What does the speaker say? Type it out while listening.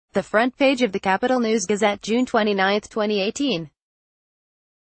The front page of the Capital News Gazette, June 29, 2018.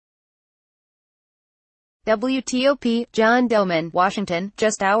 WTOP, John Domen, Washington.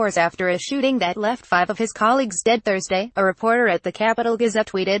 Just hours after a shooting that left 5 of his colleagues dead Thursday, a reporter at the Capital Gazette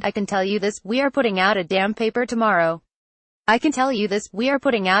tweeted, "I can tell you this, we are putting out a damn paper tomorrow. I can tell you this, we are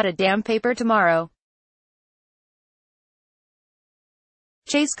putting out a damn paper tomorrow."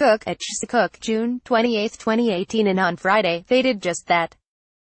 Chase Cook, at Chase Cook, June 28, 2018, and on Friday, they did just that.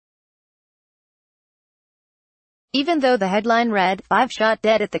 Even though the headline read, 5 shot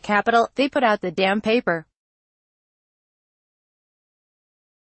dead at the Capitol, they put out the damn paper.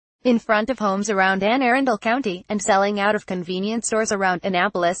 In front of homes around Anne Arundel County, and selling out of convenience stores around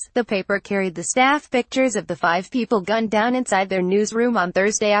Annapolis, the paper carried the staff pictures of the 5 people gunned down inside their newsroom on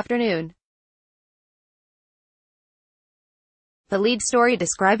Thursday afternoon. The lead story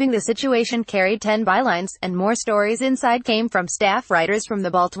describing the situation carried 10 bylines, and more stories inside came from staff writers from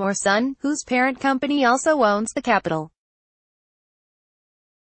the Baltimore Sun, whose parent company also owns the Capitol.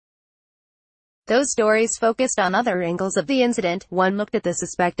 Those stories focused on other angles of the incident. One looked at the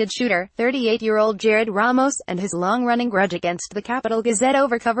suspected shooter, 38-year-old Jared Ramos, and his long-running grudge against the Capital Gazette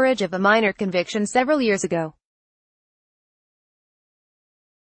over coverage of a minor conviction several years ago.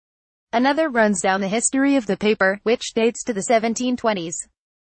 Another runs down the history of the paper, which dates to the 1720s.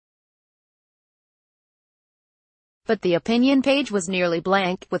 But the opinion page was nearly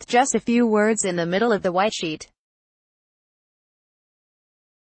blank, with just a few words in the middle of the white sheet.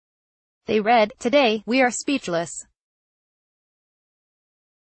 They read, "Today, we are speechless."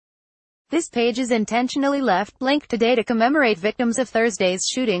 This page is intentionally left blank today to commemorate victims of Thursday's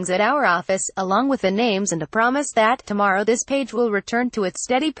shootings at our office, along with the names and a promise that, tomorrow this page will return to its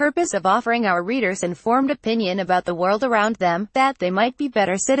steady purpose of offering our readers informed opinion about the world around them, that they might be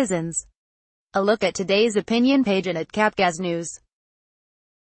better citizens. A look at today's opinion page and at CapGaz News.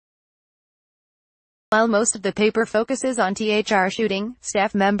 While most of the paper focuses on THR shooting,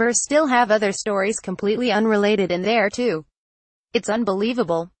 staff members still have other stories completely unrelated in there too. It's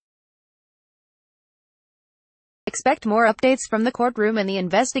unbelievable. Expect more updates from the courtroom and the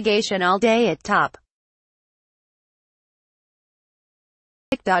investigation all day at top.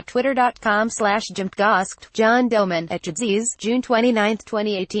 Twitter.com/JimGosked, John Domen, at Jadzis, June 29,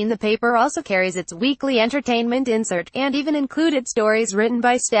 2018. The paper also carries its weekly entertainment insert, and even included stories written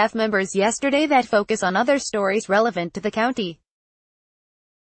by staff members yesterday that focus on other stories relevant to the county.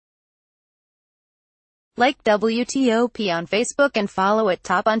 Like WTOP on Facebook and follow at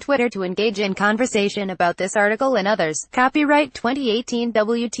Top on Twitter to engage in conversation about this article and others. Copyright 2018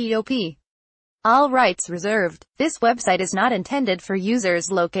 WTOP. All rights reserved. This website is not intended for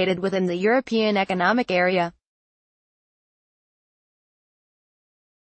users located within the European Economic Area.